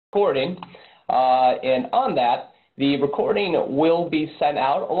recording, and on that, the recording will be sent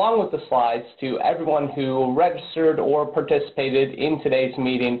out along with the slides to everyone who registered or participated in today's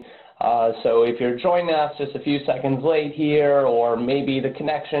meeting. So if you're joining us just a few seconds late here, or maybe the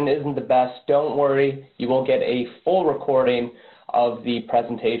connection isn't the best, don't worry. You will get a full recording of the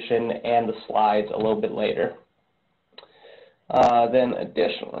presentation and the slides a little bit later. Then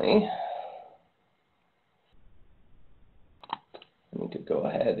additionally, I need to go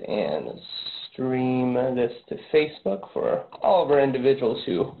ahead and stream this to Facebook for all of our individuals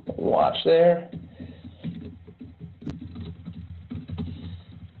who watch there.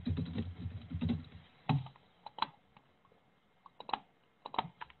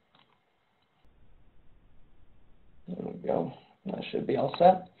 There we go. That should be all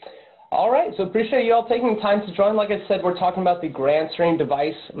set. All right, so appreciate you all taking the time to join. Like I said, we're talking about the Grandstream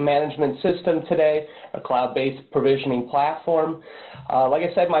device management system today, a cloud-based provisioning platform. Like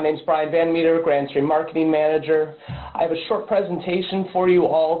I said, my name is Brian Van Meter, Grandstream Marketing Manager. I have a short presentation for you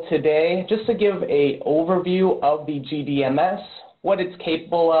all today just to give an overview of the GDMS, what it's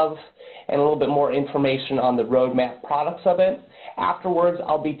capable of, and a little bit more information on the roadmap products of it. Afterwards,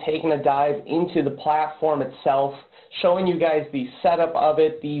 I'll be taking a dive into the platform itself, showing you guys the setup of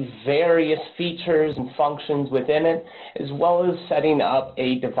it, the various features and functions within it, as well as setting up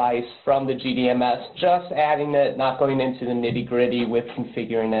a device from the GDMS, just adding it, not going into the nitty-gritty with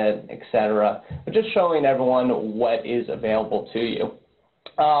configuring it, etc., but just showing everyone what is available to you.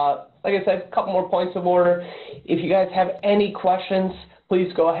 Like I said, a couple more points of order. If you guys have any questions, please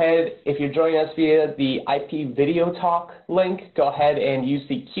go ahead, if you're joining us via the IP video talk link, go ahead and use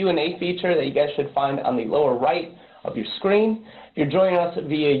the Q&A feature that you guys should find on the lower right of your screen. If you're joining us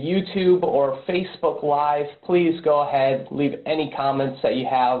via YouTube or Facebook Live, please go ahead, leave any comments that you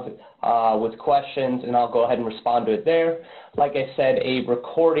have with questions, and I'll go ahead and respond to it there. Like I said, a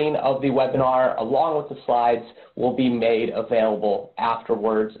recording of the webinar along with the slides will be made available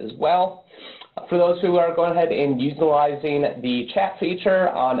afterwards as well. For those who are going ahead and utilizing the chat feature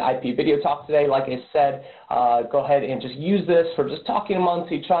on IP Video Talk today, like I said, go ahead and just use this for just talking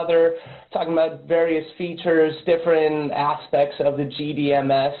amongst each other, talking about various features, different aspects of the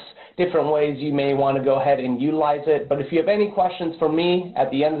GDMS, different ways you may want to go ahead and utilize it. But if you have any questions for me at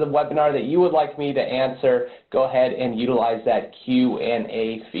the end of the webinar that you would like me to answer, go ahead and utilize that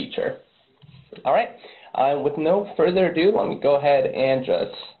Q&A feature. All right, with no further ado, let me go ahead and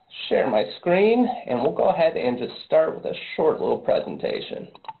just share my screen, and we'll go ahead and just start with a short little presentation.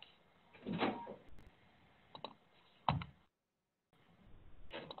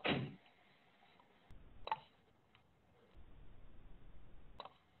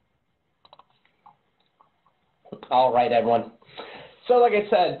 All right, everyone. So like I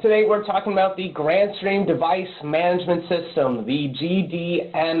said, today we're talking about the Grandstream Device Management System, the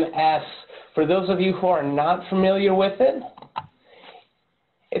GDMS. For those of you who are not familiar with it,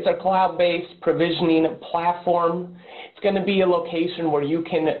 it's a cloud-based provisioning platform. It's going to be a location where you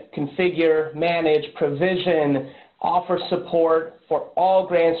can configure, manage, provision, offer support for all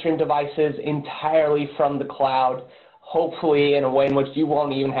Grandstream devices entirely from the cloud, hopefully in a way in which you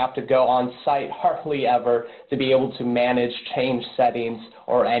won't even have to go on site hardly ever to be able to manage, change settings,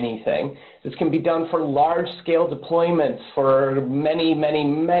 or anything. This can be done for large-scale deployments, for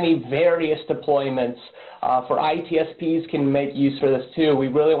many various deployments. For ITSPs can make use for this too. We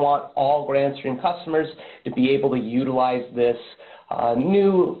really want all Grandstream customers to be able to utilize this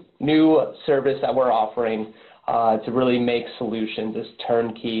new service that we're offering to really make solutions as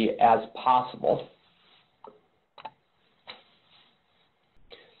turnkey as possible.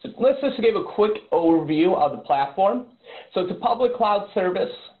 So let's just give a quick overview of the platform. So it's a public cloud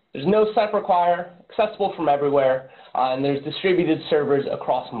service. There's no site required, accessible from everywhere, and there's distributed servers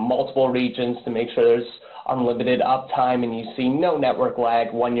across multiple regions to make sure there's unlimited uptime and you see no network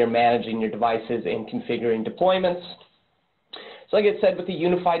lag when you're managing your devices and configuring deployments. So like I said, with the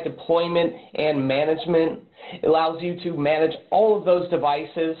unified deployment and management, it allows you to manage all of those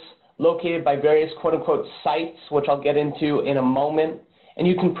devices located by various quote-unquote sites, which I'll get into in a moment, and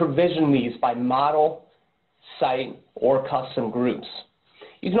you can provision these by model, site, or custom groups.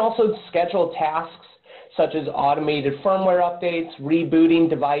 You can also schedule tasks such as automated firmware updates, rebooting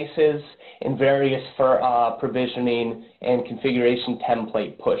devices, and various provisioning and configuration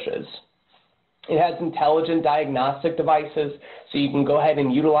template pushes. It has intelligent diagnostic devices, so you can go ahead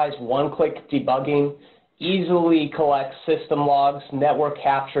and utilize one-click debugging, easily collect system logs, network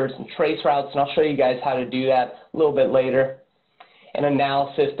captures, and trace routes, and I'll show you guys how to do that a little bit later, and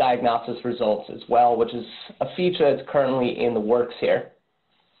analysis diagnosis results as well, which is a feature that's currently in the works here.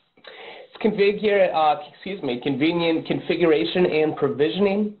 convenient configuration and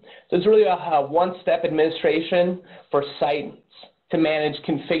provisioning. So it's really a one-step administration for sites to manage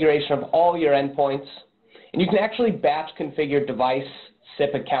configuration of all your endpoints. And you can actually batch configure device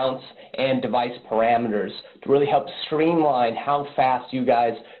SIP accounts and device parameters to really help streamline how fast you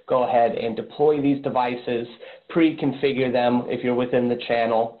guys go ahead and deploy these devices, pre-configure them if you're within the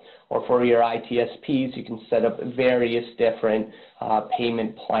channel, or for your ITSPs, you can set up various different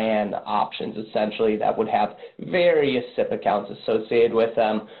payment plan options, essentially, that would have various SIP accounts associated with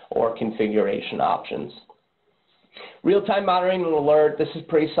them or configuration options. Real-time monitoring and alert, this is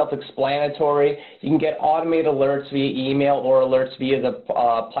pretty self-explanatory. You can get automated alerts via email or alerts via the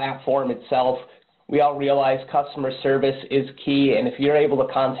platform itself. We all realize customer service is key, and if you're able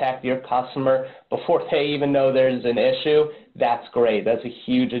to contact your customer before they even know there's an issue, that's great. That's a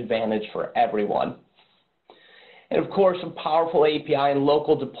huge advantage for everyone. And of course, a powerful API and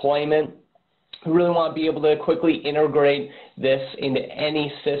local deployment. We really want to be able to quickly integrate this into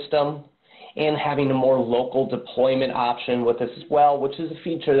any system, and having a more local deployment option with this as well, which is a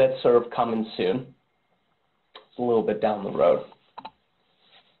feature that's sort of coming soon. It's a little bit down the road.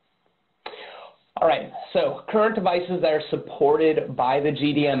 All right, so current devices that are supported by the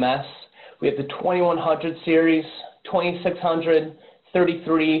GDMS, we have the 2100 series, 2600,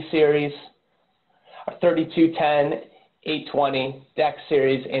 33 series, 3210, 820, DEX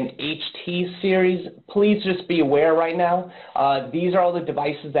series, and HT series. Please just be aware right now, these are all the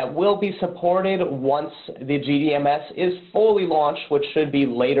devices that will be supported once the GDMS is fully launched, which should be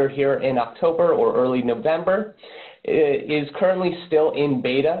later here in October or early November. It is currently still in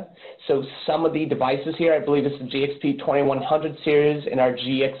beta, so some of the devices here, I believe it's the GXP 2100 series and our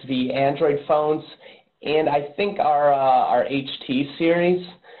GXV Android phones, and I think our HT series,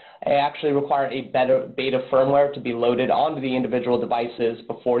 actually require a beta firmware to be loaded onto the individual devices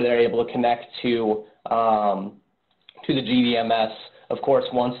before they're able to connect to the GDMS. Of course,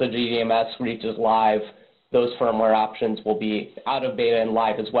 once the GDMS reaches live, those firmware options will be out of beta and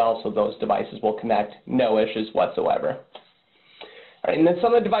live as well, so those devices will connect, no issues whatsoever. All right, and then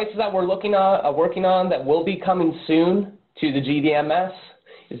some of the devices that we're working on that will be coming soon to the GDMS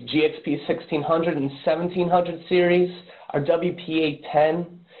is GXP 1600 and 1700 series, our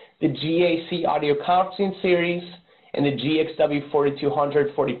WP810, the GAC audio conferencing series, and the GXW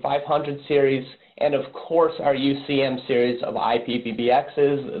 4200, 4500 series, and of course our UCM series of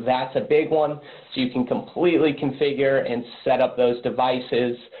IPPBXs. That's a big one, so you can completely configure and set up those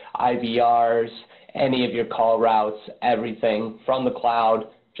devices, IVRs, any of your call routes, everything from the cloud.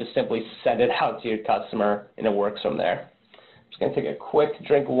 Just simply send it out to your customer and it works from there. I'm just going to take a quick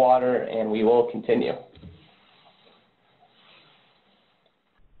drink of water and we will continue.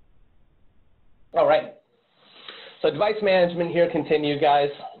 All right, so device management here continues, guys.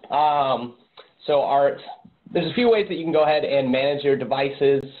 There's a few ways that you can go ahead and manage your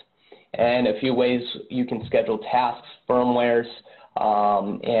devices, and a few ways you can schedule tasks, firmwares,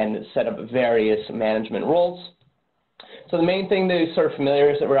 and set up various management roles. So the main thing to sort of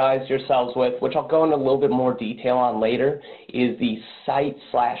familiarize yourselves with, which I'll go into a little bit more detail on later, is the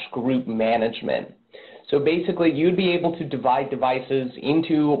site/group management. So basically, you'd be able to divide devices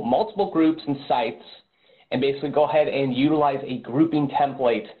into multiple groups and sites, and basically go ahead and utilize a grouping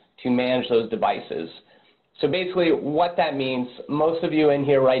template to manage those devices. So basically what that means, most of you in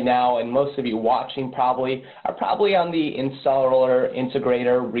here right now and most of you watching are probably on the installer,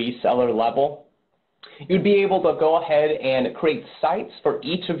 integrator, reseller level. You'd be able to go ahead and create sites for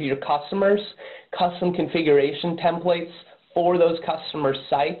each of your customers, custom configuration templates for those customer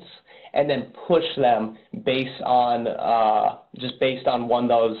sites, and then push them based on when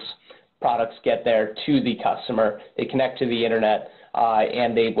those products get there to the customer. They connect to the internet,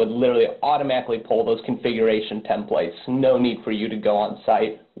 and they would literally automatically pull those configuration templates. No need for you to go on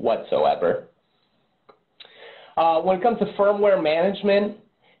site whatsoever. When it comes to firmware management,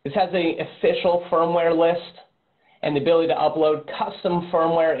 this has an official firmware list and the ability to upload custom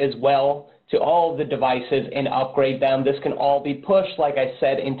firmware as well to all of the devices and upgrade them. This can all be pushed, like I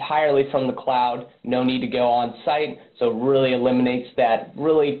said, entirely from the cloud. No need to go on site, so it really eliminates that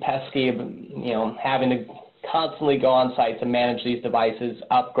really pesky, having to constantly go on site to manage these devices,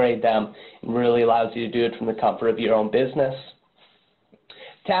 upgrade them, and really allows you to do it from the comfort of your own business.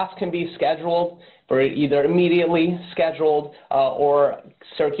 Tasks can be scheduled for either immediately scheduled or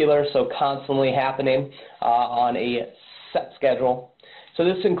circular, so constantly happening on a set schedule. So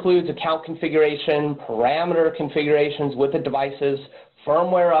this includes account configuration, parameter configurations with the devices,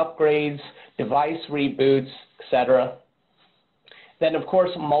 firmware upgrades, device reboots, etc. Then, of course,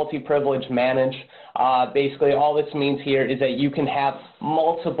 multi-privilege manage. Basically, all this means here is that you can have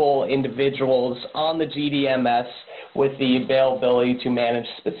multiple individuals on the GDMS with the availability to manage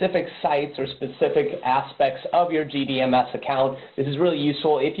specific sites or specific aspects of your GDMS account. This is really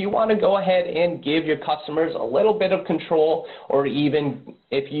useful if you want to go ahead and give your customers a little bit of control, or even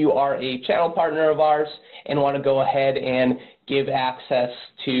if you are a channel partner of ours and want to go ahead and give access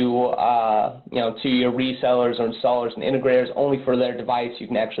to, to your resellers or installers and integrators only for their device. You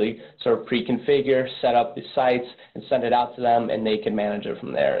can actually sort of pre-configure, set up the sites, and send it out to them, and they can manage it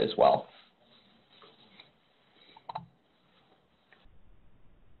from there as well.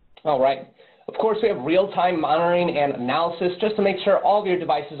 All right. Of course, we have real-time monitoring and analysis just to make sure all of your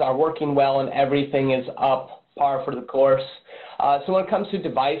devices are working well and everything is up par for the course. So when it comes to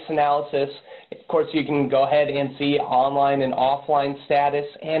device analysis, of course, you can go ahead and see online and offline status,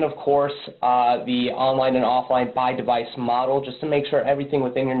 and of course, the online and offline by device model, just to make sure everything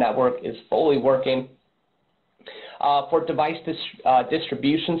within your network is fully working. For device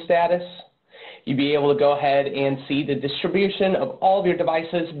distribution status, you'd be able to go ahead and see the distribution of all of your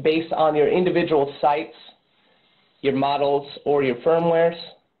devices based on your individual sites, your models, or your firmwares.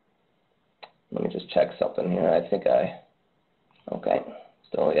 Let me just check something here. Okay,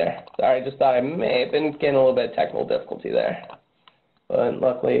 still there. Sorry, I just thought I may have been getting a little bit of technical difficulty there. But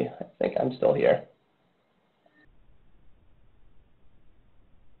luckily, I think I'm still here.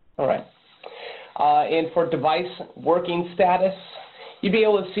 All right. And for device working status, you'd be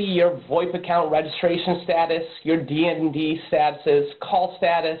able to see your VoIP account registration status, your DND statuses, call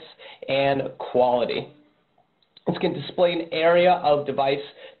status, and quality. This can display an area of device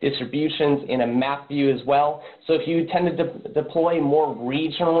distributions in a map view as well. So if you tend to deploy more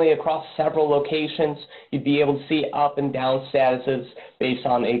regionally across several locations, you'd be able to see up and down statuses based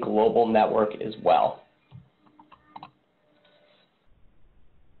on a global network as well.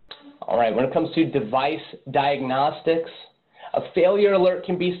 All right, when it comes to device diagnostics, a failure alert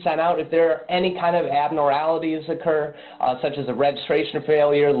can be sent out if there are any kind of abnormalities occur, such as a registration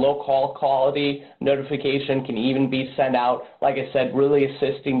failure, low call quality, notification can even be sent out. Like I said, really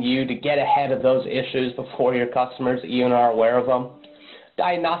assisting you to get ahead of those issues before your customers even are aware of them.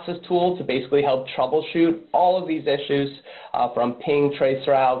 Diagnosis tool to basically help troubleshoot all of these issues from ping, trace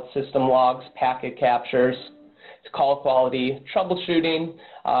route, system logs, packet captures, call quality, troubleshooting,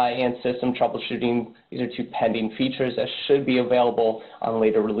 and system troubleshooting. These are two pending features that should be available on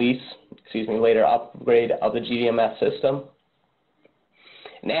later upgrade of the GDMS system.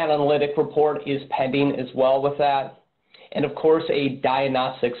 An analytic report is pending as well with that. And of course, a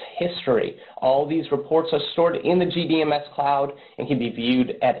diagnostics history. All these reports are stored in the GDMS cloud and can be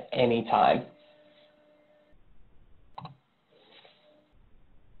viewed at any time.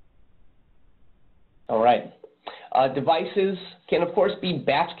 All right. Devices can, of course, be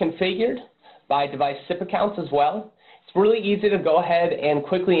batch configured by device SIP accounts as well. It's really easy to go ahead and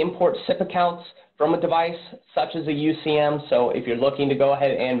quickly import SIP accounts from a device such as a UCM. So if you're looking to go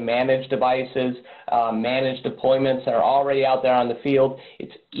ahead and manage devices, manage deployments that are already out there on the field,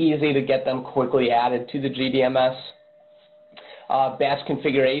 it's easy to get them quickly added to the GDMS. Batch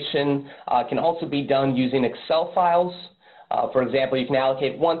configuration can also be done using Excel files. For example, you can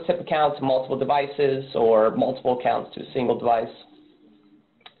allocate one SIP account to multiple devices or multiple accounts to a single device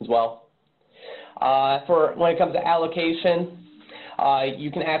as well. When it comes to allocation,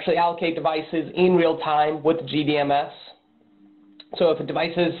 you can actually allocate devices in real time with the GDMS. So if a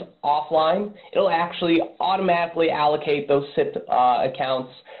device is offline, it'll actually automatically allocate those SIP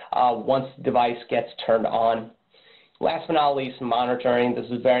accounts once the device gets turned on. Last but not least, monitoring. This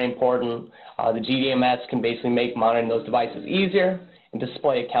is very important. The GDMS can basically make monitoring those devices easier and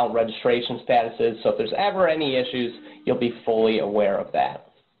display account registration statuses. So if there's ever any issues, you'll be fully aware of that.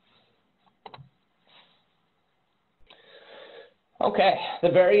 Okay, the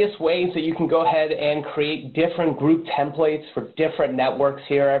various ways that you can go ahead and create different group templates for different networks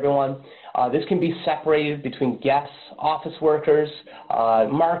here, everyone. This can be separated between guests, office workers,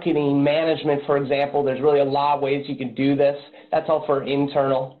 marketing, management, for example. There's really a lot of ways you can do this. That's all for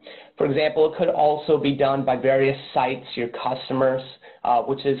internal. For example, it could also be done by various sites, your customers,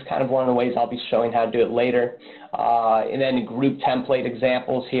 which is kind of one of the ways I'll be showing how to do it later. And then group template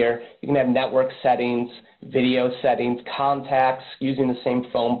examples here. You can have network settings, video settings, contacts, using the same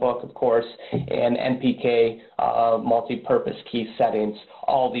phone book, of course, and NPK multi-purpose key settings.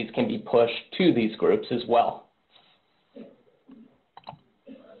 All these can be pushed to these groups as well.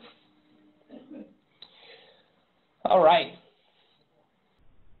 All right.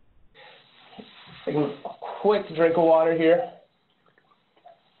 Taking a quick drink of water here.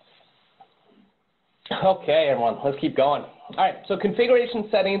 Okay, everyone, let's keep going. All right, so configuration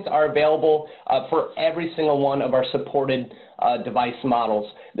settings are available for every single one of our supported device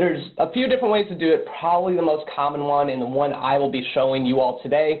models. There's a few different ways to do it. Probably the most common one, and the one I will be showing you all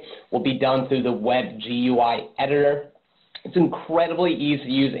today, will be done through the web GUI editor. It's an incredibly easy to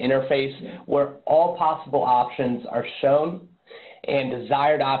use interface where all possible options are shown and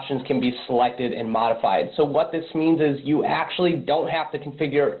desired options can be selected and modified. So what this means is you actually don't have to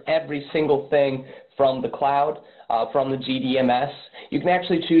configure every single thing from the cloud, from the GDMS. You can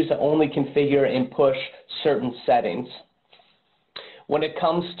actually choose to only configure and push certain settings. When it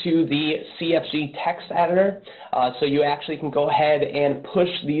comes to the CFG text editor, so you actually can go ahead and push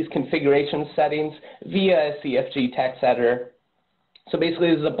these configuration settings via a CFG text editor. So basically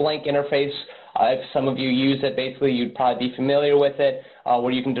this is a blank interface. If some of you use it, basically you'd probably be familiar with it,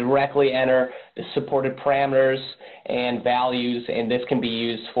 where you can directly enter the supported parameters and values, and this can be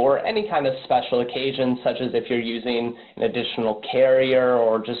used for any kind of special occasions, such as if you're using an additional carrier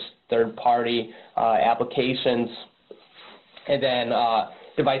or just third-party applications. And then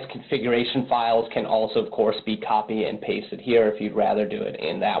device configuration files can also, of course, be copied and pasted here if you'd rather do it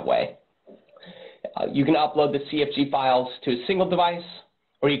in that way. You can upload the CFG files to a single device,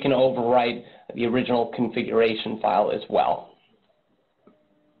 or you can overwrite the original configuration file as well.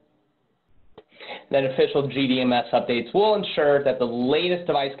 Then official GDMS updates will ensure that the latest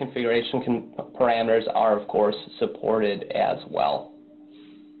device configuration parameters are, of course, supported as well.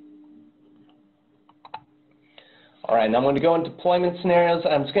 All right, now I'm going to go into deployment scenarios.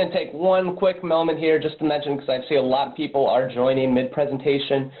 I'm just going to take one quick moment here just to mention, because I see a lot of people are joining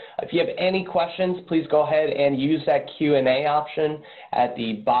mid-presentation. If you have any questions, please go ahead and use that Q&A option at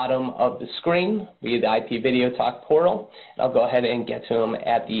the bottom of the screen via the IP Video Talk portal. And I'll go ahead and get to them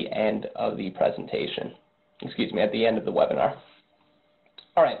at the end of the presentation. Excuse me, at the end of the webinar.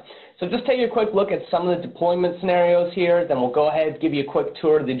 All right, so just take a quick look at some of the deployment scenarios here, then we'll go ahead and give you a quick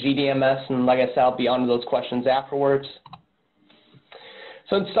tour of the GDMS, and like I said, I'll be on to those questions afterwards.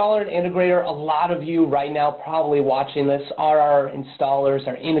 So installer and integrator, a lot of you right now probably watching this are our installers,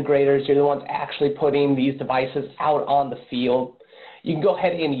 our integrators. You're the ones actually putting these devices out on the field. You can go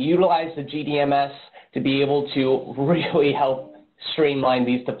ahead and utilize the GDMS to be able to really help streamline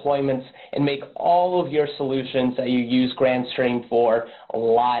these deployments and make all of your solutions that you use Grandstream for a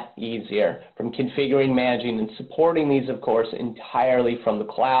lot easier, from configuring, managing, and supporting these, of course, entirely from the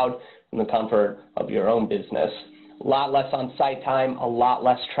cloud, from the comfort of your own business. A lot less on-site time, a lot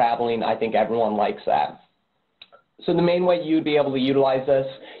less traveling. I think everyone likes that. So the main way you'd be able to utilize this,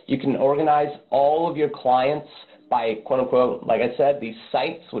 you can organize all of your clients by, quote-unquote, like I said, these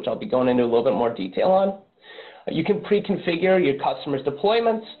sites, which I'll be going into a little bit more detail on. You can pre-configure your customers'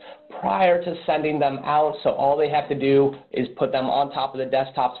 deployments prior to sending them out, so all they have to do is put them on top of the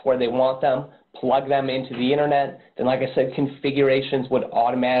desktops where they want them, plug them into the internet, then like I said, configurations would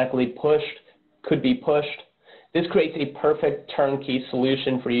automatically could be pushed. This creates a perfect turnkey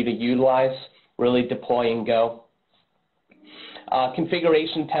solution for you to utilize, really deploy and go.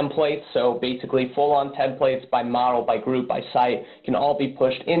 Configuration templates, so basically full-on templates by model, by group, by site, can all be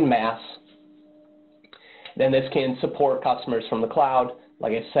pushed in mass. Then this can support customers from the cloud,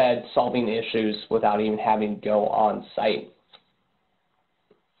 like I said, solving issues without even having to go on site.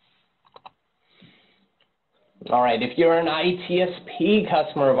 All right, if you're an ITSP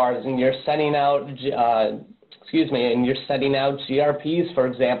customer of ours and you're sending out, GRPs, for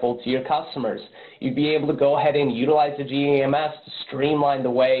example, to your customers, you'd be able to go ahead and utilize the GDMS to streamline the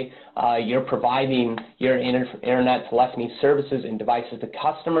way you're providing your internet telephony services and devices to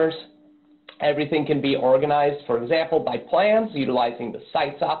customers. Everything can be organized, for example, by plans, utilizing the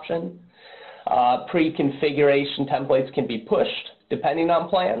sites option. Pre-configuration templates can be pushed depending on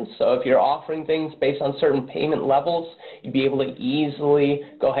plans. So if you're offering things based on certain payment levels, you'd be able to easily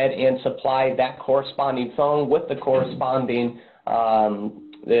go ahead and supply that corresponding phone with the corresponding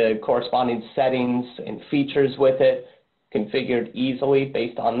settings and features with it, configured easily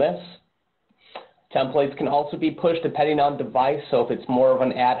based on this. Templates can also be pushed depending on device, so if it's more of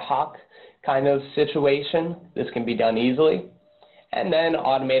an ad hoc kind of situation, this can be done easily. And then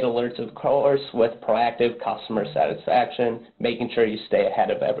automate alerts, of course, with proactive customer satisfaction, making sure you stay ahead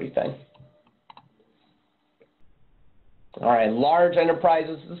of everything. All right, large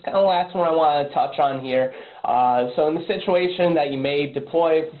enterprises, this is kind of the last one I want to touch on here. So in the situation that you may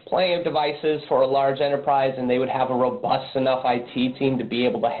deploy plenty of devices for a large enterprise and they would have a robust enough IT team to be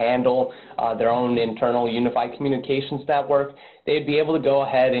able to handle their own internal unified communications network, they'd be able to go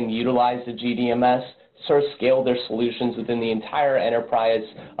ahead and utilize the GDMS sort of scale their solutions within the entire enterprise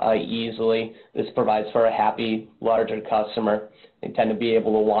easily. This provides for a happy, larger customer. They tend to be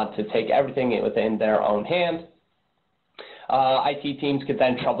able to want to take everything within their own hand. IT teams could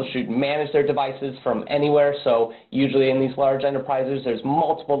then troubleshoot and manage their devices from anywhere. So usually in these large enterprises, there's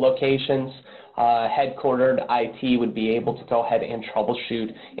multiple locations. Headquartered IT would be able to go ahead and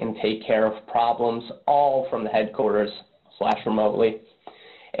troubleshoot and take care of problems all from the headquarters / remotely.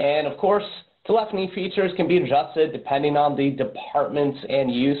 And of course, telephony features can be adjusted depending on the departments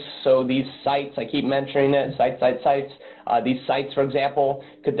and use. So these sites, I keep mentioning it, sites. These sites, for example,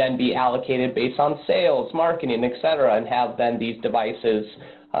 could then be allocated based on sales, marketing, etc., and have then these devices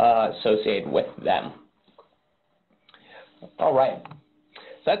associated with them. All right.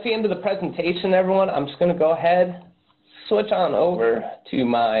 So that's the end of the presentation, everyone. I'm just going to go ahead, switch on over to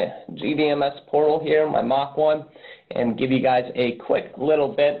my GDMS portal here, my mock one, and give you guys a quick little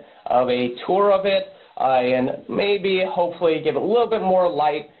bit of a tour of it, and maybe hopefully give a little bit more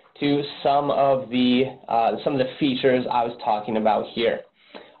light to some of the features I was talking about here.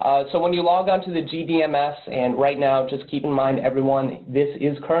 So when you log on to the GDMS, and right now, just keep in mind, everyone, this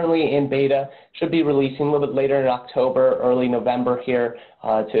is currently in beta, should be releasing a little bit later in October, early November here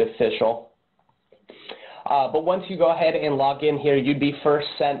to official. But once you go ahead and log in here, you'd be first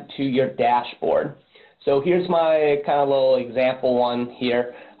sent to your dashboard. So here's my kind of little example one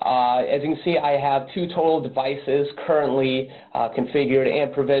here. As you can see, I have 2 total devices currently configured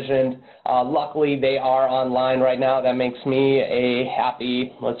and provisioned. Luckily, they are online right now. That makes me a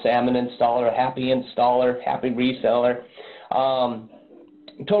happy, let's say I'm an installer, a happy installer, happy reseller.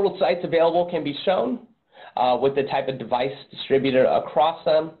 Total sites available can be shown with the type of device distributor across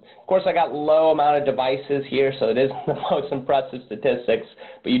them. Of course, I got low amount of devices here, so it isn't the most impressive statistics,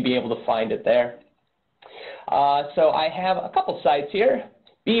 but you'd be able to find it there. So I have a couple sites here.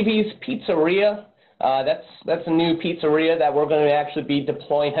 BV's Pizzeria, that's a new pizzeria that we're going to actually be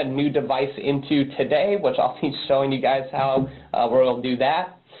deploying a new device into today, which I'll be showing you guys how we're going to do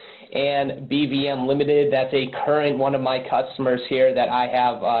that. And BVM Limited, that's a current one of my customers here that I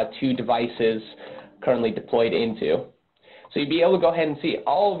have 2 devices currently deployed into. So you'd be able to go ahead and see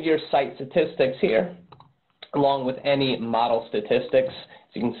all of your site statistics here, along with any model statistics.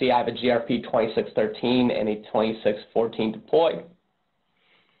 As you can see, I have a GRP 2613 and a 2614 deployed.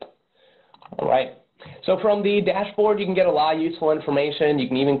 All right. So from the dashboard, you can get a lot of useful information. You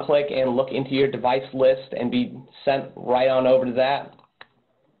can even click and look into your device list and be sent right on over to that.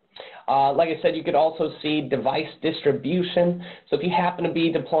 Like I said, you could also see device distribution. So if you happen to be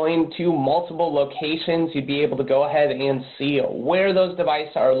deploying to multiple locations, you'd be able to go ahead and see where those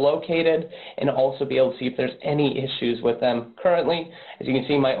devices are located and also be able to see if there's any issues with them currently. As you can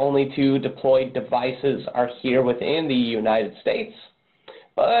see, my only 2 deployed devices are here within the United States.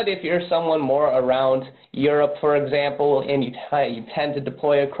 But if you're someone more around Europe, for example, and you tend to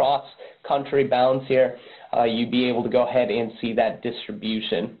deploy across country bounds here, you'd be able to go ahead and see that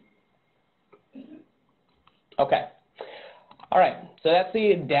distribution. Okay. All right, so that's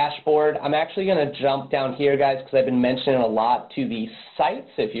the dashboard. I'm actually going to jump down here, guys, because I've been mentioning a lot to the sites.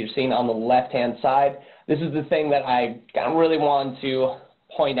 If you're seeing on the left-hand side, this is the thing that I really want to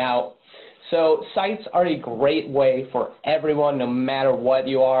point out. So sites are a great way for everyone, no matter what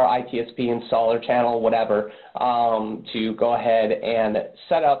you are, ITSP, installer, channel, whatever, to go ahead and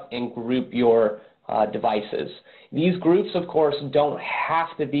set up and group your devices. These groups, of course, don't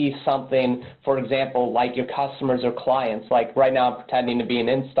have to be something, for example, like your customers or clients. Like right now, I'm pretending to be an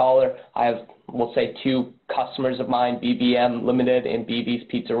installer. I have, we'll say, 2 customers of mine, BBM Limited and BB's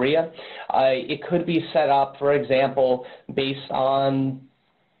Pizzeria. It could be set up, for example, based on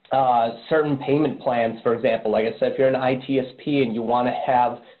certain payment plans, for example. Like I said, if you're an ITSP and you want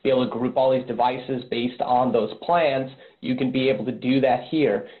to be able to group all these devices based on those plans, you can be able to do that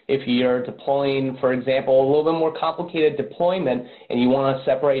here. If you're deploying, for example, a little bit more complicated deployment and you want to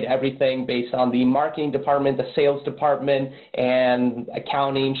separate everything based on the marketing department, the sales department, and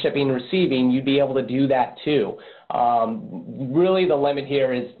accounting, shipping, receiving, you'd be able to do that too. Really the limit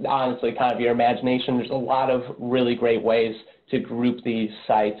here is honestly kind of your imagination. There's a lot of really great ways to group these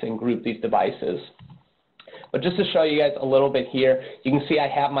sites and group these devices. But just to show you guys a little bit here, you can see I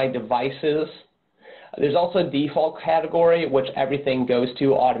have my devices. There's also a default category, which everything goes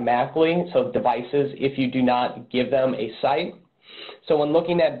to automatically, so devices, if you do not give them a site. So when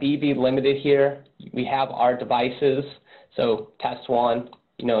looking at BV Limited here, we have our devices. So test 1,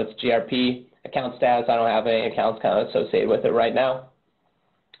 you know, it's GRP. Account status, I don't have any accounts kind of associated with it right now.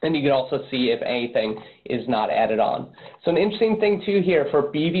 And you can also see if anything is not added on. So an interesting thing too here for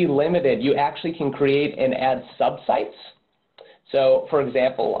BV Limited, you actually can create and add subsites. So for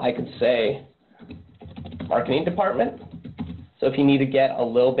example, I could say marketing department. So if you need to get a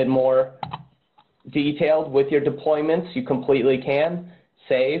little bit more detailed with your deployments, you completely can.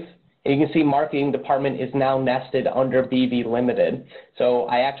 Save. And you can see marketing department is now nested under BV Limited. So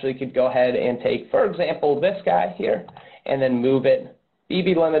I actually could go ahead and take, for example, this guy here, and then move it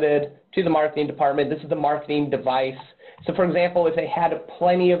BV Limited to the marketing department. This is the marketing device. So for example, if they had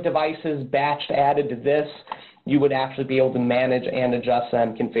plenty of devices batched added to this, you would actually be able to manage and adjust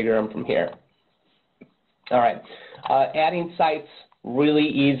them, configure them from here. All right, adding sites, really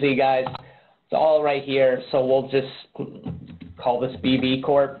easy, guys. It's all right here. So we'll just call this BV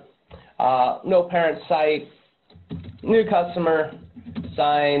Corp. No parent site, new customer,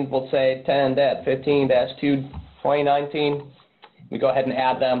 signed, we'll say 10-15-2-2019. We go ahead and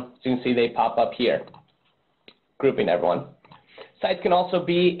add them. So you can see they pop up here, grouping everyone. Sites can also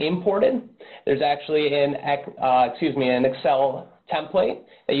be imported. There's actually an Excel template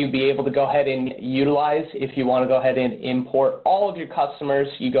that you'd be able to go ahead and utilize if you want to go ahead and import all of your customers.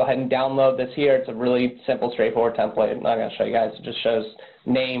 You go ahead and download this here. It's a really simple, straightforward template. I'm not going to show you guys. It just shows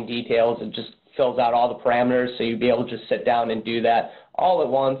name, details. It just fills out all the parameters, so you'd be able to just sit down and do that all at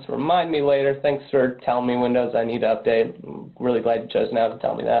once. Remind me later. Thanks for telling me Windows I need to update. I'm really glad you chose now to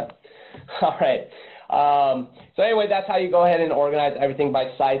tell me that. All right. So anyway, that's how you go ahead and organize everything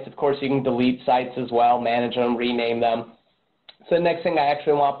by sites. Of course, you can delete sites as well, manage them, rename them. So the next thing I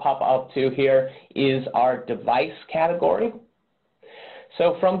actually want to pop up to here is our device category.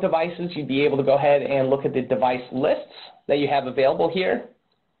 So from devices, you'd be able to go ahead and look at the device lists that you have available here.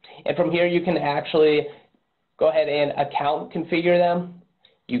 And from here, you can actually go ahead and account configure them.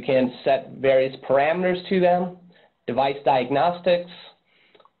 You can set various parameters to them, device diagnostics,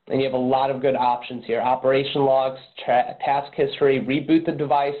 and you have a lot of good options here. Operation logs, task history, reboot the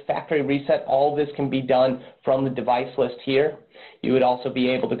device, factory reset, all this can be done from the device list here. You would also be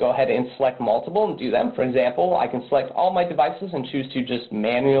able to go ahead and select multiple and do them. For example, I can select all my devices and choose to just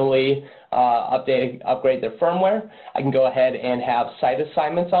manually upgrade their firmware. I can go ahead and have site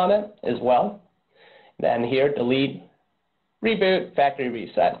assignments on it as well. Then here, delete, reboot, factory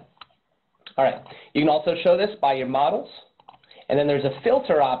reset. All right, you can also show this by your models. And then there's a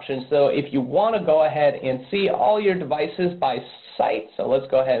filter option. So if you want to go ahead and see all your devices by site, so let's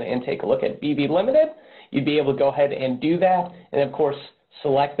go ahead and take a look at BV Limited. You'd be able to go ahead and do that, and of course,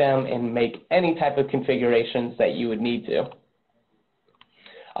 select them and make any type of configurations that you would need to.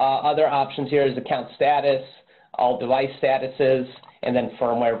 Other options here is account status, all device statuses, and then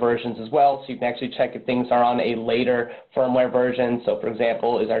firmware versions as well. So you can actually check if things are on a later firmware version. So for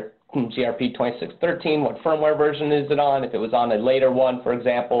example, is our GRP 2613, what firmware version is it on? If it was on a later one, for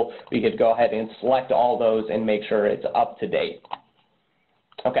example, we could go ahead and select all those and make sure it's up to date.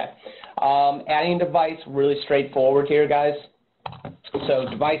 Okay, adding device, really straightforward here, guys. So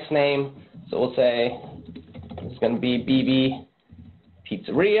device name, so we'll say it's going to be BV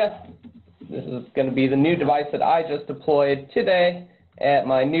Pizzeria. This is going to be the new device that I just deployed today at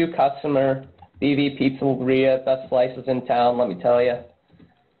my new customer, BV Pizzeria, best slices in town, let me tell you.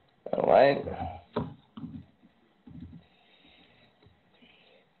 All right.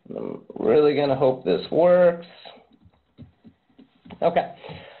 I'm really going to hope this works. Okay.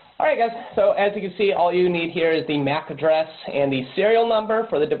 All right, guys. So as you can see, all you need here is the MAC address and the serial number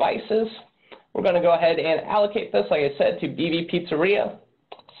for the devices. We're going to go ahead and allocate this, like I said, to BV Pizzeria.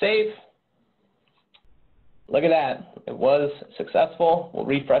 Save. Look at that. It was successful. We'll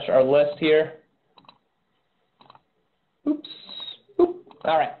refresh our list here. Oops. Oop.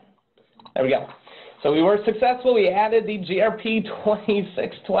 All right. There we go. So we were successful. We added the GRP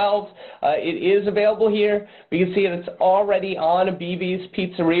 2612. It is available here. We can see that it's already on BV's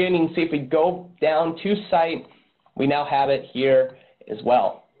Pizzeria, and you can see if we go down to site, we now have it here as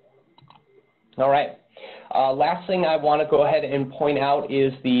well. All right. Last thing I want to go ahead and point out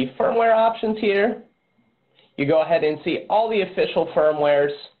is the firmware options here. You go ahead and see all the official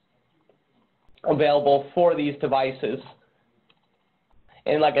firmwares available for these devices.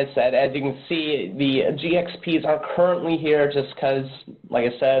 And like I said, as you can see, the GXPs are currently here just because, like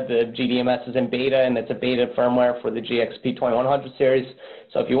I said, the GDMS is in beta, and it's a beta firmware for the GXP 2100 series.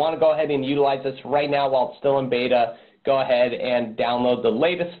 So if you want to go ahead and utilize this right now while it's still in beta, go ahead and download the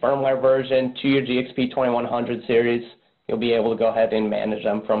latest firmware version to your GXP 2100 series. You'll be able to go ahead and manage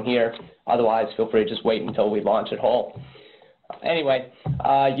them from here. Otherwise, feel free to just wait until we launch it whole. Anyway,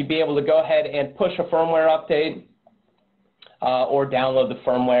 you'd be able to go ahead and push a firmware update. Or download the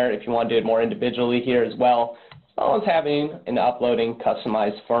firmware if you want to do it more individually here as well, as well as having and uploading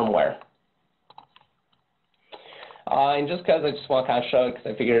customized firmware. And just because I just want to kind of show it,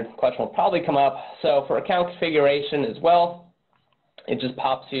 because I figured the question will probably come up. So for account configuration as well, it just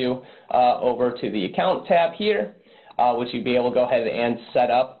pops you over to the account tab here, which you'd be able to go ahead and set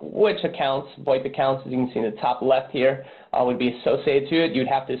up which accounts, VoIP accounts, as you can see in the top left here, would be associated to it. You'd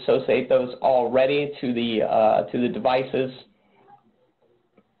have to associate those already to the devices.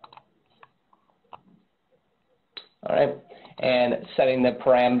 All right, and setting the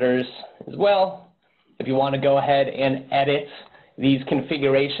parameters as well. If you want to go ahead and edit these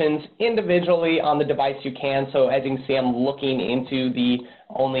configurations individually on the device, you can. So as you can see, I'm looking into the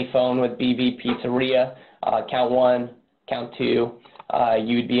only phone with BV Pizzeria, account 1, account 2.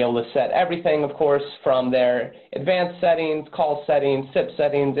 You'd be able to set everything, of course, from their advanced settings, call settings, SIP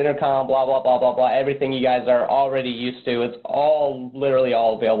settings, intercom, blah, blah, blah, blah, blah, everything you guys are already used to. It's all, literally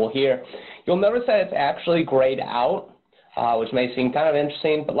all available here. You'll notice that it's actually grayed out, which may seem kind of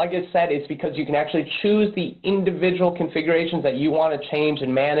interesting, but like I said, it's because you can actually choose the individual configurations that you want to change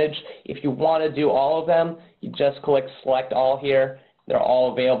and manage. If you want to do all of them, you just click select all here. They're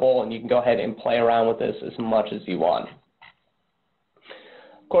all available, and you can go ahead and play around with this as much as you want.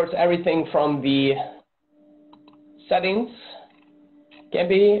 Of course, everything from the settings can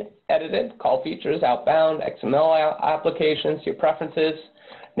be edited, call features, outbound, XML applications, your preferences,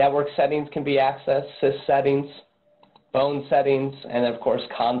 network settings can be accessed, sys settings, phone settings, and of course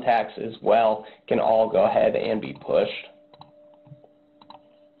contacts as well can all go ahead and be pushed.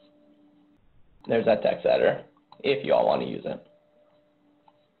 There's that text editor if you all want to use it.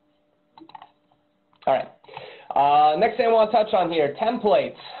 All right. Next thing I want to touch on here,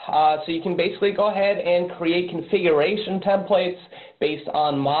 templates. So you can basically go ahead and create configuration templates based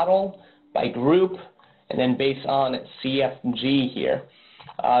on model, by group, and then based on CFG here.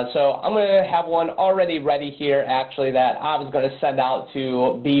 So I'm going to have one already ready here, actually, that I was going to send out to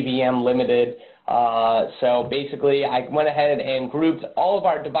BVM Limited. So basically, I went ahead and grouped all of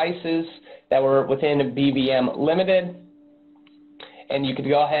our devices that were within BVM Limited, and you could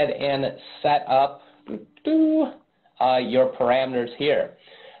go ahead and set up your parameters here.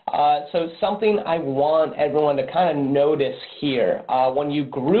 So something I want everyone to kind of notice here, when you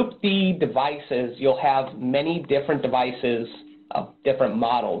group the devices, you'll have many different devices of different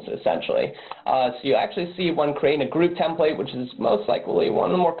models, essentially. So you actually see when creating a group template, which is most likely one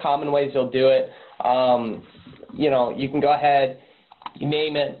of the more common ways you'll do it. You know, you can go ahead, you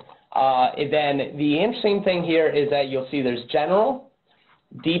name it, and then the interesting thing here is that you'll see there's general,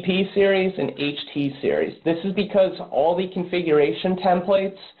 DP series, and HT series. This is because all the configuration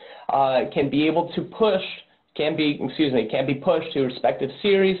templates can be able to push, can be pushed to respective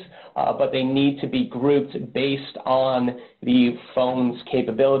series, but they need to be grouped based on the phone's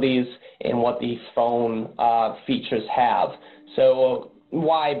capabilities and what the phone features have. So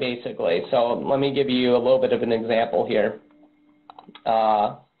why, basically? So let me give you a little bit of an example here.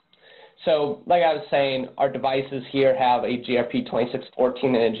 So like I was saying, our devices here have a GRP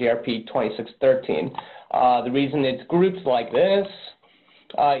 2614 and a GRP 2613. The reason it's grouped like this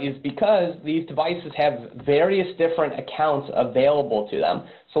is because these devices have various different accounts available to them.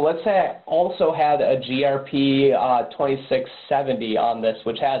 So let's say I also had a GRP 2670 on this,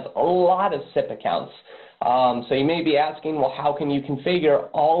 which has a lot of SIP accounts. So you may be asking, well, how can you configure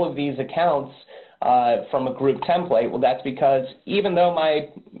all of these accounts from a group template? Well, that's because even though my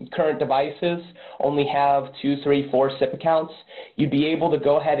current devices only have 2, 3, 4 SIP accounts, you'd be able to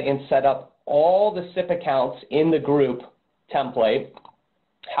go ahead and set up all the SIP accounts in the group template,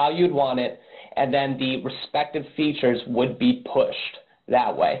 how you'd want it, and then the respective features would be pushed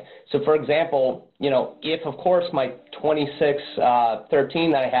that way. So for example, you know, if of course my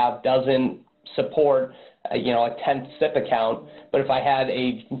 2613 that I have doesn't support you know, a 10th SIP account, but if I had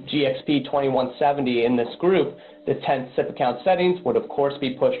a GXP 2170 in this group, the 10th SIP account settings would of course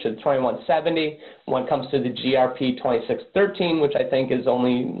be pushed to the 2170. When it comes to the GRP 2613, which I think is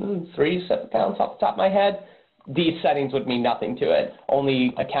only 3 SIP accounts off the top of my head, these settings would mean nothing to it.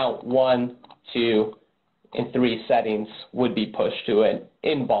 Only account 1, 2, and 3 settings would be pushed to it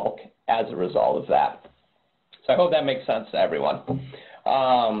in bulk as a result of that. So I hope that makes sense to everyone.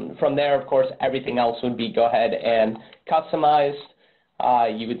 From there, of course, everything else would be go ahead and customized.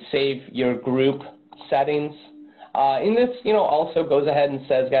 You would save your group settings. And this, you know, also goes ahead and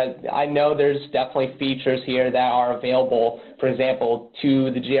says, guys, I know there's definitely features here that are available, for example, to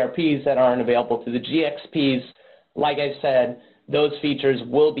the GRPs that aren't available to the GXPs. Like I said, those features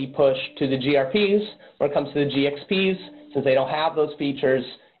will be pushed to the GRPs. When it comes to the GXPs, since they don't have those features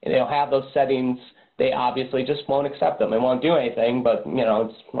and they don't have those settings, they obviously just won't accept them. They won't do anything, but, you know,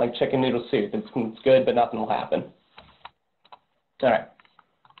 it's like chicken noodle soup. It's good, but nothing will happen. All right.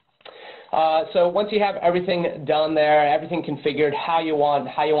 So once you have everything done there, everything configured, how you want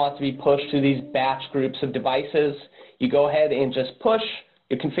to be pushed to these batch groups of devices, you go ahead and just push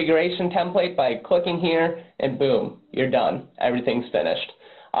your configuration template by clicking here, and boom, you're done. Everything's finished.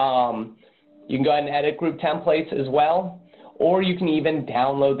 You can go ahead and edit group templates as well, or you can even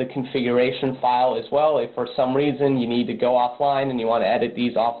download the configuration file as well. If for some reason you need to go offline and you want to edit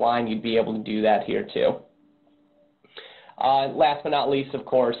these offline, you'd be able to do that here too. Last but not least, of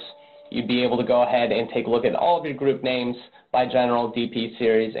course, you'd be able to go ahead and take a look at all of your group names by general, DP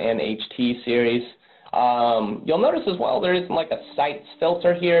series, and HT series. You'll notice as well there isn't like a sites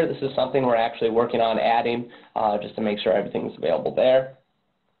filter here. This is something we're actually working on adding just to make sure everything's available there.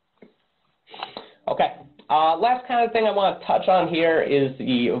 Okay, last kind of thing I want to touch on here is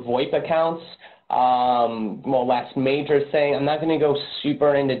the VoIP accounts. Well, last major thing, I'm not going to go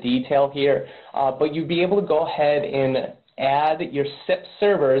super into detail here, but you'd be able to go ahead and add your SIP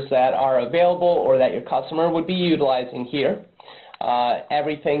servers that are available or that your customer would be utilizing here.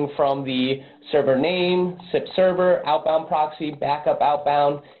 Everything from the server name, SIP server, outbound proxy, backup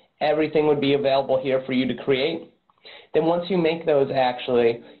outbound, everything would be available here for you to create. Then once you make those,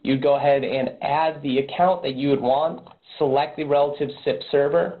 actually, you'd go ahead and add the account that you would want, select the relative SIP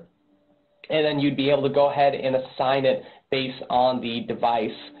server, and then you'd be able to go ahead and assign it based on the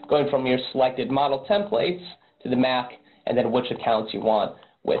device, going from your selected model templates to the MAC, and then which accounts you want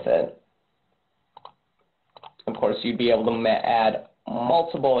with it. Of course, you'd be able to add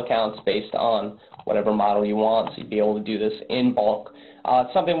multiple accounts based on whatever model you want, so you'd be able to do this in bulk.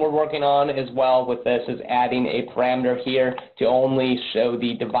 Something we're working on as well with this is adding a parameter here to only show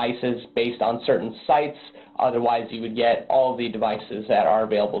the devices based on certain sites. Otherwise, you would get all the devices that are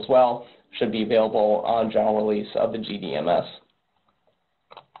available as well. Should be available on general release of the GDMS.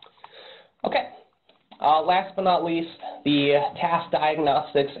 Okay. Last but not least, the task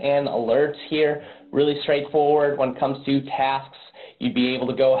diagnostics and alerts here. Really straightforward when it comes to tasks. You'd be able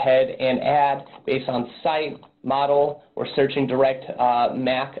to go ahead and add based on site, model, or searching direct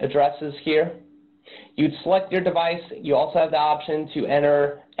MAC addresses here. You'd select your device. You also have the option to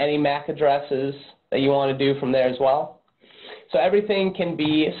enter any MAC addresses that you want to do from there as well. So everything can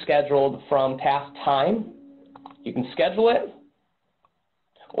be scheduled from task time. You can schedule it,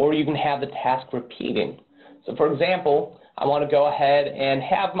 or you can have the task repeating. So for example, I want to go ahead and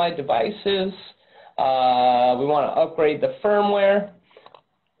have my devices. We want to upgrade the firmware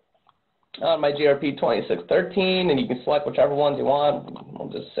on my GRP 2613, and you can select whichever ones you want. We'll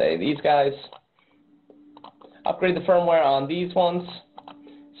just say these guys. Upgrade the firmware on these ones.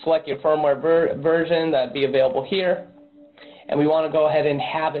 Select your firmware version that'd be available here. And we want to go ahead and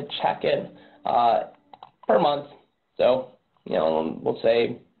have it check it per month. So, you know, we'll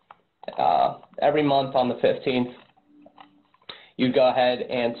say every month on the 15th. You go ahead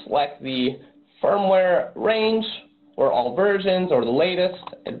and select the firmware range or all versions or the latest.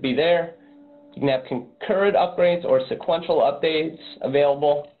 It'd be there. You can have concurrent upgrades or sequential updates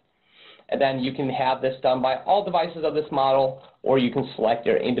available. And then you can have this done by all devices of this model, or you can select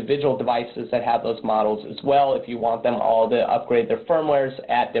your individual devices that have those models as well if you want them all to upgrade their firmwares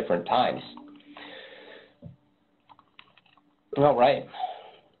at different times. All right.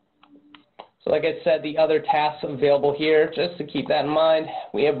 So like I said, the other tasks available here, just to keep that in mind,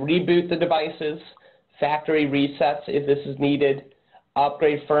 we have reboot the devices, factory resets if this is needed,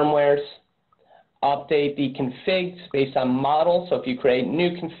 upgrade firmwares, update the configs based on model. So if you create new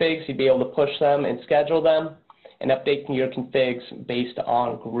configs, you'd be able to push them and schedule them, and update your configs based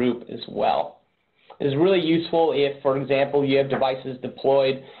on group as well. It is really useful if, for example, you have devices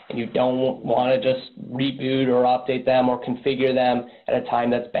deployed and you don't want to just reboot or update them or configure them at a time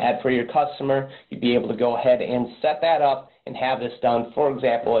that's bad for your customer. You'd be able to go ahead and set that up and have this done, for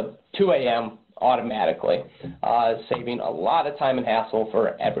example, at 2 a.m. automatically, saving a lot of time and hassle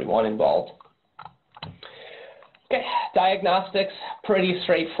for everyone involved. Okay, diagnostics, pretty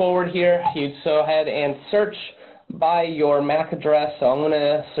straightforward here. You'd go ahead and search by your MAC address. So I'm going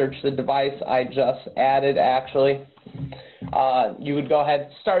to search the device I just added, actually. You would go ahead and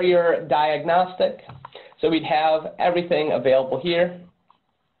start your diagnostic. So we'd have everything available here.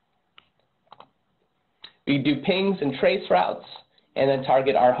 We do pings and trace routes, and then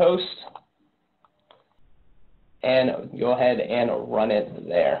target our host, and go ahead and run it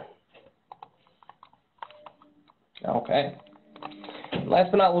there. Okay.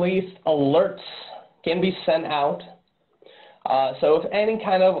 Last but not least, alerts can be sent out. So if any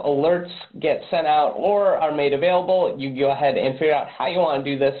kind of alerts get sent out or are made available, you go ahead and figure out how you want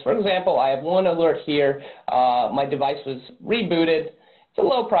to do this. For example, I have one alert here. My device was rebooted. It's a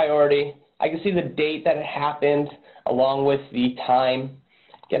low priority. I can see the date that it happened along with the time.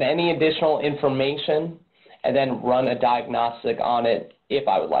 get any additional information, and then run a diagnostic on it if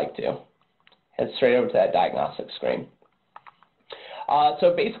I would like to. Head straight over to that diagnostic screen.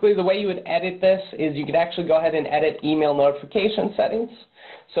 So basically the way you would edit this is you could actually go ahead and edit email notification settings.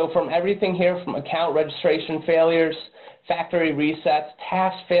 So from everything here, from account registration failures, factory resets,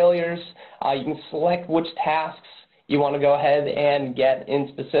 task failures, you can select which tasks you want to go ahead and get in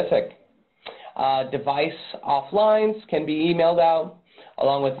specific. Device offlines can be emailed out,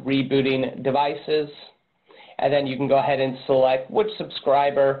 along with rebooting devices. And then you can go ahead and select which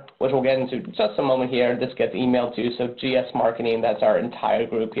subscriber, which we'll get into just a moment here, this gets emailed to. So GS Marketing, that's our entire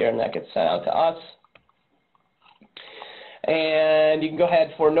group here, and that gets sent out to us. And you can go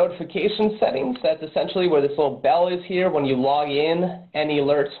ahead for notification settings. That's essentially where this little bell is here. When you log in, any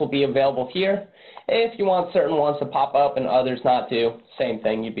alerts will be available here. If you want certain ones to pop up and others not to, same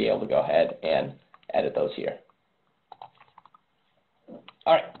thing, you'd be able to go ahead and edit those here.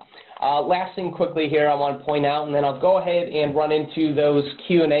 All right. Last thing quickly here I want to point out, and then I'll go ahead and run into those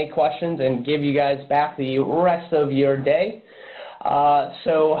Q&A questions and give you guys back the rest of your day.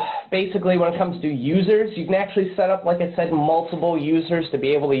 So basically when it comes to users, you can actually set up, like I said, multiple users to be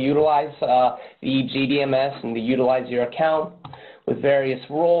able to utilize the GDMS and to utilize your account with various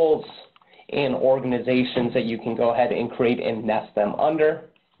roles and organizations that you can go ahead and create and nest them under.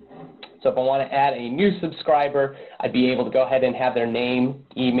 So if I want to add a new subscriber, I'd be able to go ahead and have their name,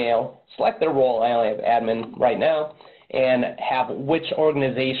 email, select their role, I only have admin right now, and have which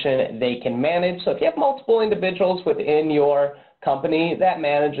organization they can manage. So if you have multiple individuals within your company that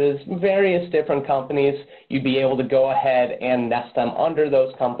manages various different companies, you'd be able to go ahead and nest them under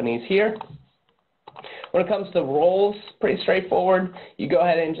those companies here. When it comes to roles, pretty straightforward. You go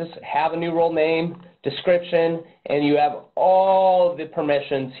ahead and just have a new role name, description, and you have all the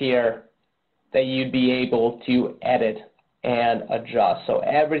permissions here that you'd be able to edit and adjust. So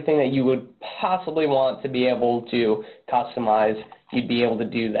everything that you would possibly want to be able to customize, you'd be able to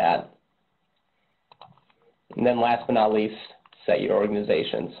do that. And then last but not least, set your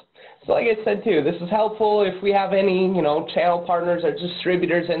organizations. So like I said too, this is helpful if we have any, channel partners or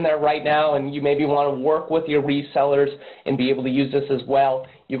distributors in there right now, and you maybe want to work with your resellers and be able to use this as well.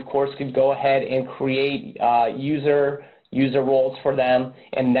 You of course could go ahead and create user roles for them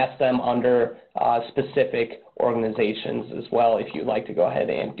and nest them under specific organizations as well if you'd like to go ahead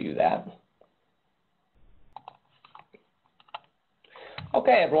and do that.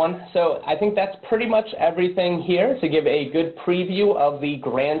 Okay, everyone, so I think that's pretty much everything here to give a good preview of the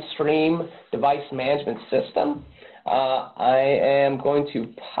Grandstream device management system. I am going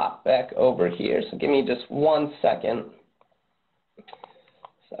to pop back over here, so give me just 1 second.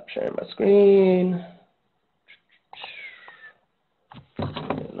 Stop sharing my screen.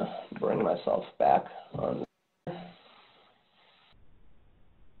 And bring myself back on.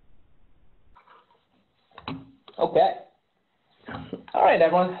 Okay. All right,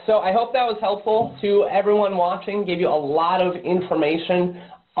 everyone. So I hope that was helpful to everyone watching, gave you a lot of information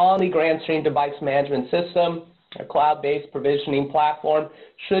on the Grandstream device management system. A cloud-based provisioning platform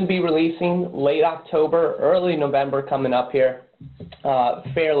should be releasing late October, early November coming up here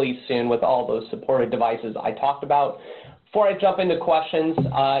fairly soon with all those supported devices I talked about. Before I jump into questions,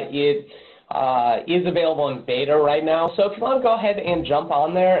 it is available in beta right now. So if you want to go ahead and jump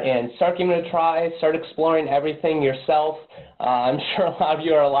on there and start giving it a try, start exploring everything yourself. I'm sure a lot of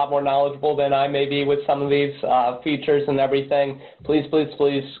you are a lot more knowledgeable than I may be with some of these features and everything. Please, please,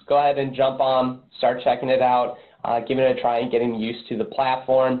 please go ahead and jump on, start checking it out, giving it a try and getting used to the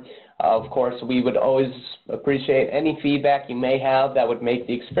platform. Of course, we would always appreciate any feedback you may have that would make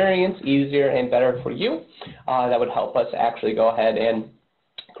the experience easier and better for you. That would help us actually go ahead and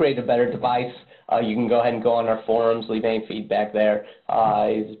create a better device. You can go ahead and go on our forums, leave any feedback there.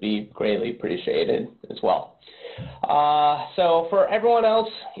 It would be greatly appreciated as well. So for everyone else,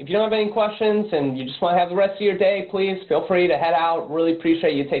 if you don't have any questions and you just want to have the rest of your day, please feel free to head out. Really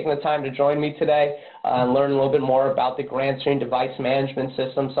appreciate you taking the time to join me today and learn a little bit more about the Grandstream device management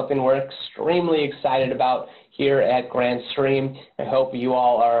system, something we're extremely excited about here at Grandstream. I hope you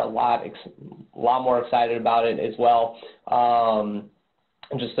all are a lot more excited about it as well. And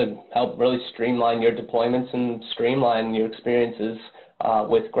just to help really streamline your deployments and streamline your experiences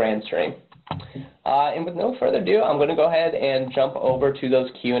with Grandstream. And with no further ado, I'm going to go ahead and jump over to those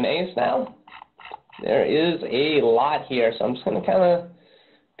Q&As now. There is a lot here, so I'm just going to kind of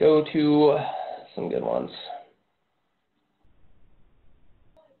go to some good ones.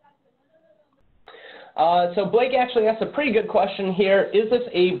 So Blake actually asked a pretty good question here. Is this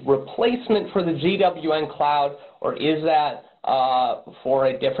a replacement for the GWN cloud, or is that for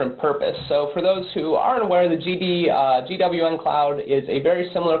a different purpose. So for those who aren't aware, the GWN Cloud is a very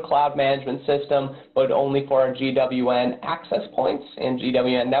similar cloud management system, but only for our GWN access points and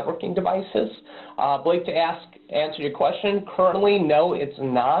GWN networking devices. Blake, to answer your question, currently, no, it's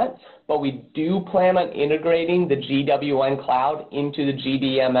not, but we do plan on integrating the GWN Cloud into the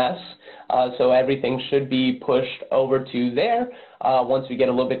GDMS, so everything should be pushed over to there once we get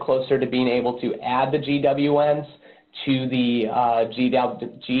a little bit closer to being able to add the GWNs to the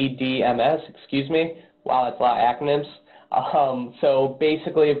GDMS, excuse me. Wow, that's a lot of acronyms. So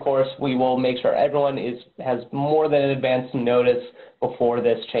basically, of course, we will make sure everyone has more than an advance notice before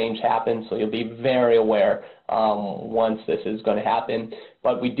this change happens, so you'll be very aware once this is going to happen.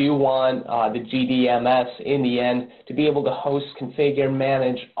 But we do want the GDMS in the end to be able to host, configure,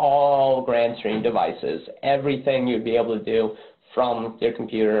 manage all Grandstream devices, everything you'd be able to do from your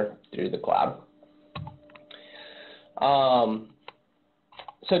computer through the cloud.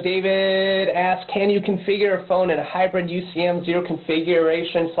 So David asked, can you configure a phone in a hybrid UCM zero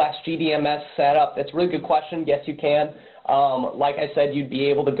configuration / GDMS setup? That's a really good question. Yes, you can. Like I said, you'd be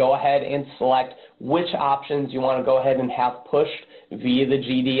able to go ahead and select which options you want to go ahead and have pushed via the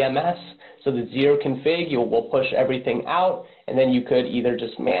GDMS. So the zero config, will push everything out, and then you could either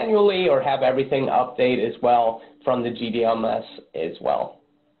just manually or have everything update as well from the GDMS as well.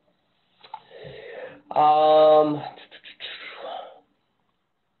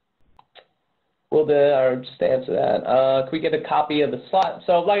 Or just to answer that, can we get a copy of the slide?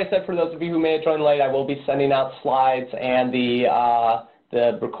 So like I said, for those of you who may have joined late, I will be sending out slides and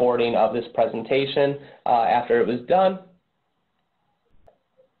the recording of this presentation after it was done.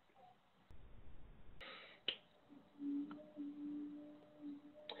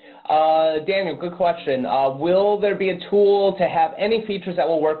 Daniel, good question. Will there be a tool to have any features that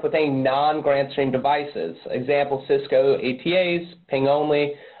will work with any non-Grandstream devices? Example, Cisco ATAs, ping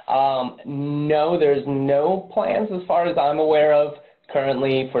only. No, there's no plans as far as I'm aware of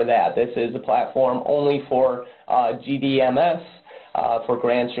currently for that. This is a platform only for GDMS, for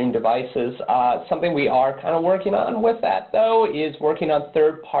Grandstream devices. Something we are kind of working on with that, though, is working on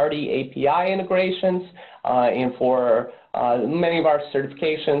third-party API integrations and for many of our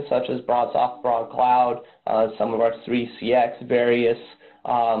certifications, such as BroadSoft, BroadCloud, some of our 3CX, various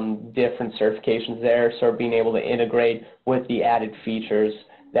different certifications there, so being able to integrate with the added features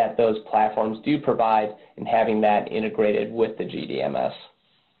that those platforms do provide and having that integrated with the GDMS.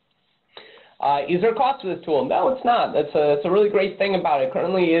 Is there a cost to this tool? No, it's not. It's a really great thing about it.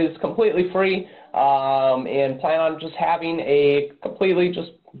 Currently is completely free, and plan on just having a completely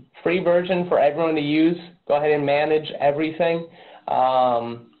just free version for everyone to use. Go ahead and manage everything.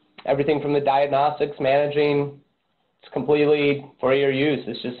 Everything from the diagnostics, managing, it's completely for your use.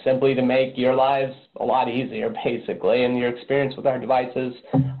 It's just simply to make your lives a lot easier, basically, and your experience with our devices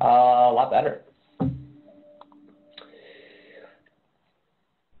a lot better.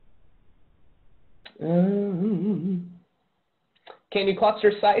 Can you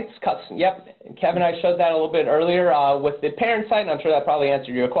cluster sites? Yep, Kevin, I showed that a little bit earlier with the parent site, and I'm sure that probably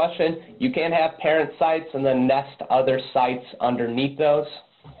answered your question. You can have parent sites and then nest other sites underneath those.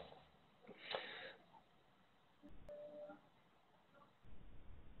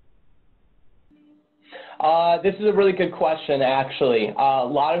 This is a really good question, actually. A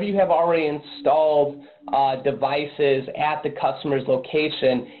lot of you have already installed devices at the customer's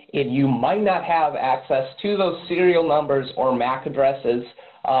location, and you might not have access to those serial numbers or MAC addresses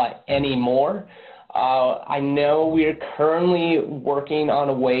anymore. I know we're currently working on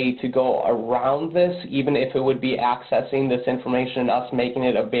a way to go around this, even if it would be accessing this information and us making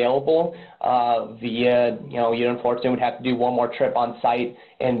it available via, you unfortunately would have to do one more trip on site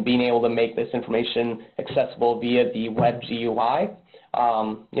and being able to make this information accessible via the web GUI.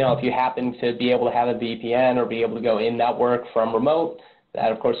 If you happen to be able to have a VPN or be able to go in network from remote, that,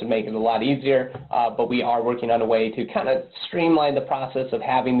 of course, would make it a lot easier, but we are working on a way to kind of streamline the process of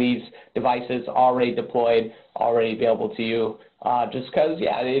having these devices already deployed, already available to you, just because,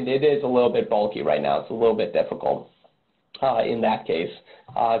 yeah, it is a little bit bulky right now. It's a little bit difficult in that case,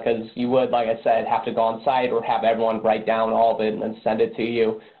 because you would, like I said, have to go on site or have everyone write down all of it and then send it to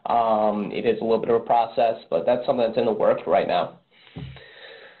you. It is a little bit of a process, but that's something that's in the works right now.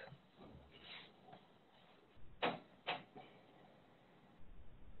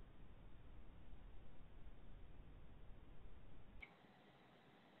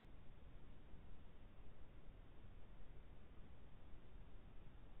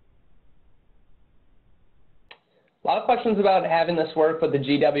 A lot of questions about having this work with the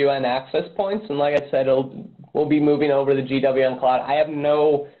GWN access points, and like I said, we'll be moving over to the GWN cloud. I have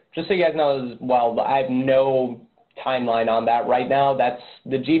no, just so you guys know as well, I have no timeline on that. Right now, that's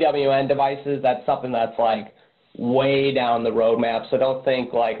the GWN devices. That's something that's like way down the roadmap. So don't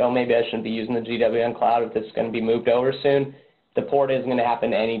think like, oh, maybe I shouldn't be using the GWN cloud if this is going to be moved over soon. The port isn't going to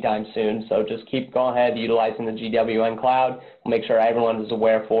happen anytime soon. So just keep going ahead utilizing the GWN cloud. We'll make sure everyone is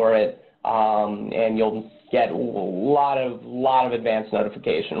aware for it, and you'll get a lot of advanced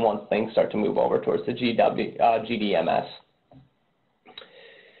notification once things start to move over towards the GDMS.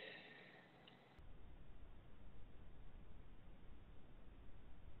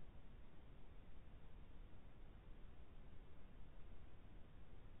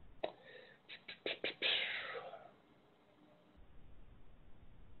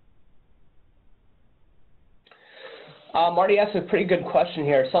 Marty asked a pretty good question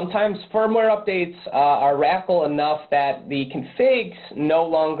here. Sometimes firmware updates are radical enough that the configs no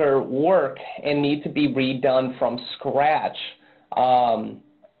longer work and need to be redone from scratch.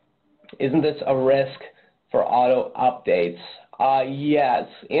 Isn't this a risk for auto updates? Yes,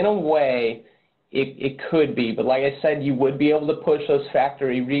 in a way it could be, but like I said, you would be able to push those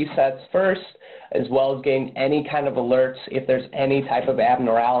factory resets first, as well as getting any kind of alerts if there's any type of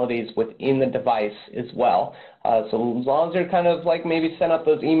abnormalities within the device as well. So as long as you're kind of like maybe send up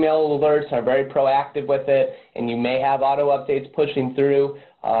those email alerts and are very proactive with it, and you may have auto updates pushing through,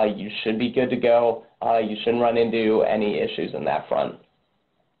 you should be good to go. You shouldn't run into any issues in that front.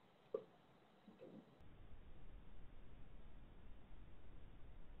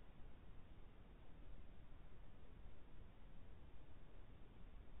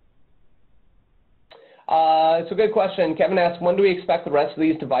 It's a good question. Kevin asked, when do we expect the rest of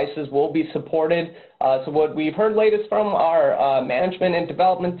these devices will be supported? So what we've heard latest from our management and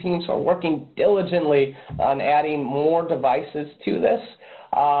development teams are working diligently on adding more devices to this.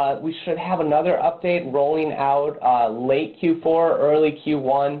 We should have another update rolling out late Q4, early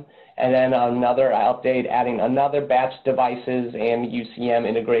Q1, and then another update adding another batch of devices and UCM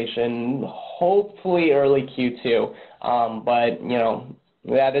integration, hopefully early Q2. But, you know,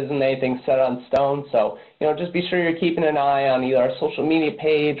 that isn't anything set on stone, so just be sure you're keeping an eye on either our social media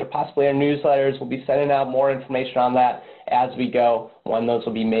page or possibly our newsletters. We'll be sending out more information on that as we go, when those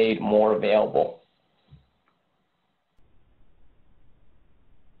will be made more available.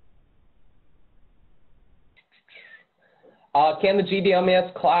 Can the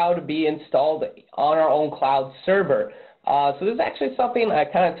GDMS cloud be installed on our own cloud server? So this is actually something I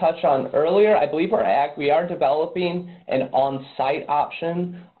kind of touched on earlier. I believe we are developing an on-site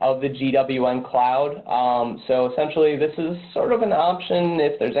option of the GWN cloud. So essentially this is sort of an option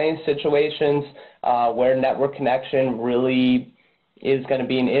if there's any situations where network connection really is going to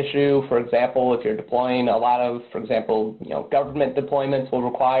be an issue. For example, if you're deploying a lot of, for example, government deployments will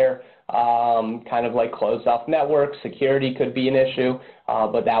require kind of like closed off networks. Security could be an issue,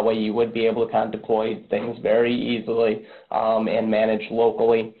 but that way you would be able to kind of deploy things very easily and manage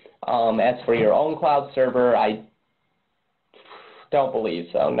locally. As for your own cloud server, I don't believe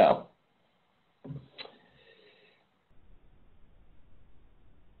so, no.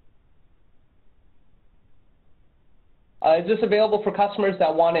 Is this available for customers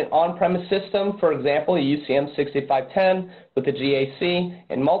that want an on-premise system, for example, a UCM 6510 with a GAC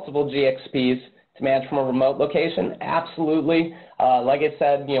and multiple GXPs to manage from a remote location? Absolutely. Like I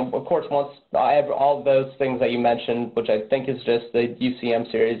said, of course, once I have all of those things that you mentioned, which I think is just the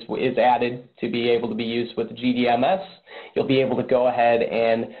UCM series, is added to be able to be used with GDMS, you'll be able to go ahead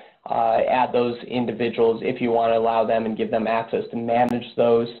and add those individuals if you want to allow them and give them access to manage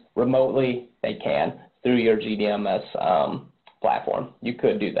those remotely. They can through your GDMS platform. You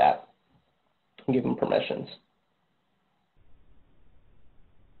could do that and give them permissions.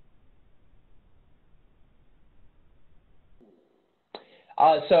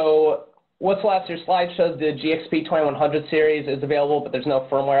 So what's last year's slide shows the GXP 2100 series is available, but there's no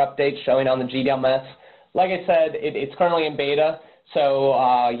firmware update showing on the GDMS. Like I said, it's currently in beta,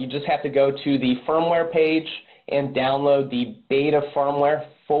 so you just have to go to the firmware page and download the beta firmware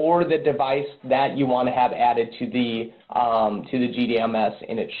for the device that you want to have added to the GDMS,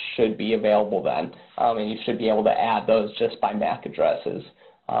 and it should be available then. And you should be able to add those just by MAC addresses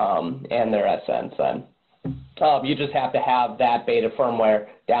and their SNs then. You just have to have that beta firmware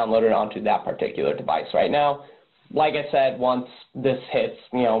downloaded onto that particular device right now. Like I said, once this hits,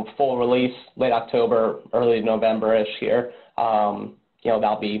 full release, late October, early November-ish here,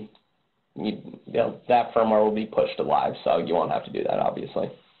 that'll be, that firmware will be pushed to live, so you won't have to do that, obviously.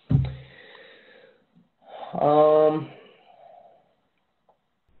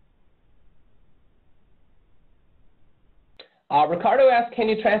 Ricardo asked, can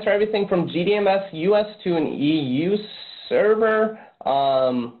you transfer everything from GDMS US to an EU server?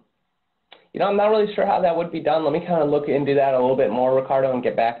 I'm not really sure how that would be done. Let me kind of look into that a little bit more, Ricardo, and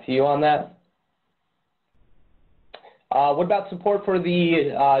get back to you on that. What about support for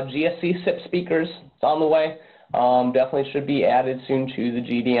the GSC SIP speakers? It's on the way. Definitely should be added soon to the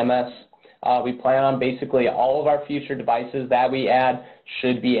GDMS. We plan on basically all of our future devices that we add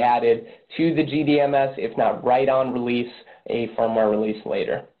should be added to the GDMS, if not right on release, a firmware release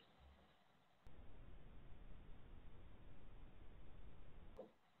later.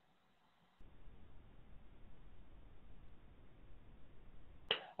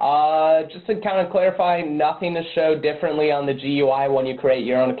 Just to kind of clarify, nothing to show differently on the GUI when you create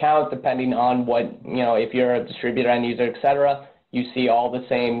your own account, depending on what, if you're a distributor, end user, etc. You see all the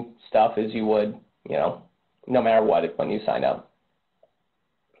same stuff as you would, no matter what when you sign up.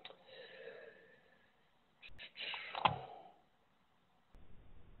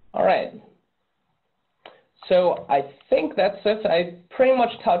 All right. So I think that's it. I pretty much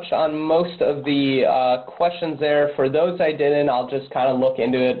touched on most of the questions there. For those I didn't, I'll just kind of look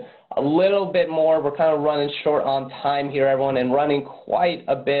into it a little bit more. We're kind of running short on time here, everyone, and running quite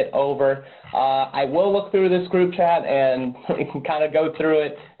a bit over. I will look through this group chat and we can kind of go through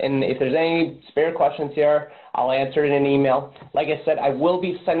it. And if there's any spare questions here, I'll answer it in email. Like I said, I will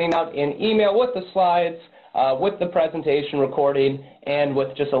be sending out an email with the slides, with the presentation recording, and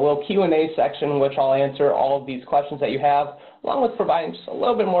with just a little Q&A section, which I'll answer all of these questions that you have, along with providing just a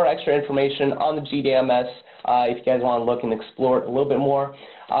little bit more extra information on the GDMS if you guys want to look and explore it a little bit more.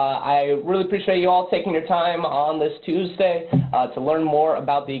 I really appreciate you all taking your time on this Tuesday to learn more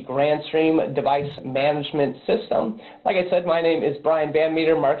about the Grandstream device management system. Like I said, my name is Brian Van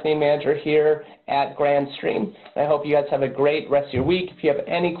Meter, Marketing Manager here at Grandstream. I hope you guys have a great rest of your week. If you have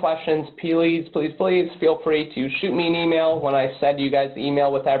any questions, please feel free to shoot me an email when I send you guys the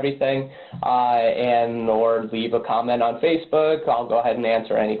email with everything, or leave a comment on Facebook. I'll go ahead and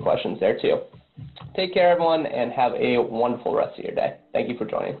answer any questions there too. Take care, everyone, and have a wonderful rest of your day. Thank you for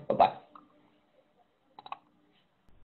joining. Bye-bye.